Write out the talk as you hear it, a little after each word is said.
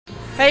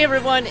Hey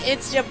everyone,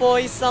 it's your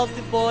boy Salty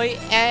Boy,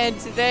 and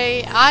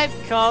today I've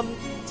come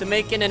to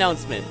make an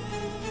announcement.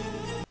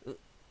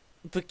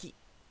 Bookey.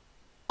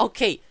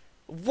 Okay,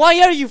 why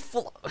are you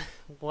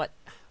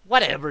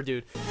whatever,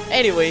 dude.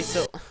 Anyway,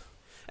 so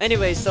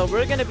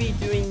we're gonna be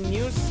doing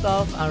new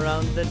stuff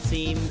around the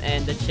team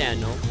and the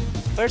channel.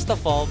 First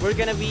of all, we're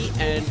gonna be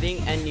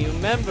adding a new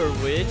member,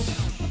 which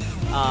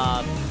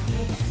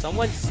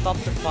someone stop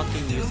the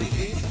fucking music,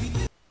 please.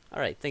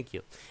 Alright, thank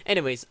you.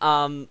 Anyways,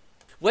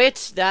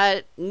 which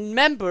that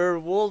member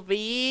will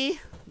be,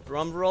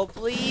 drumroll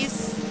please,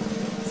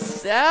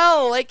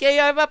 Sal,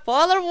 aka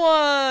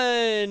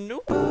ABipolarOne.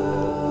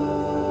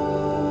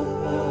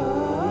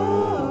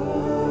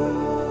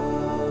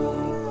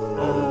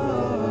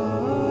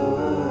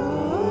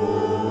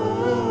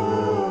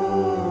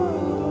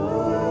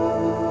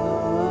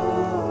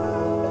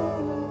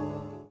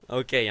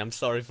 Okay, I'm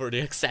sorry for the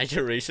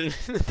exaggeration.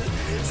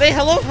 Say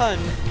hello, hun.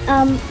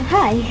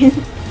 Hi.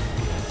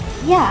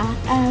 Yeah,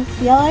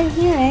 as y'all are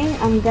hearing,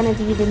 I'm gonna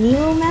be the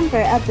new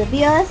member of the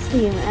BOS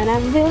team, and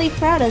I'm really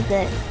proud of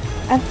it.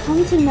 I've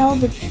come to know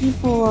the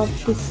people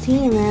of this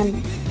team, and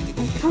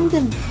I've come to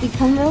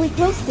become really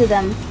close to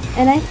them,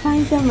 and I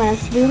find them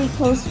as really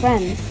close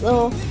friends,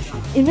 so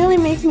it really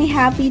makes me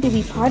happy to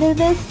be part of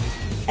this,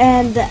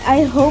 and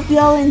I hope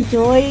y'all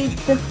enjoy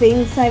the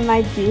things I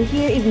might do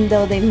here, even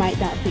though they might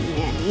not be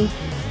many.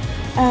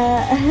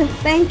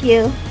 Thank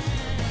you.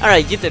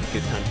 Alright, you did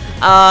good, hun.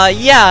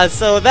 Yeah,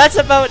 so that's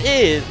about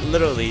it,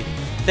 literally.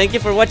 Thank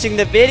you for watching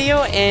the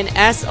video, and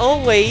as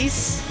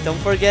always, don't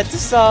forget to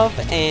sub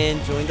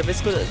and join the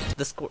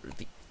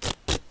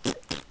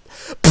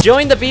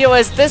join the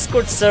BOS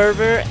Discord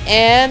server,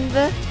 and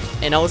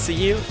I will see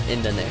you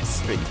in the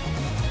next stream.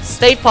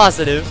 Stay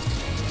positive.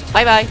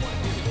 Bye bye.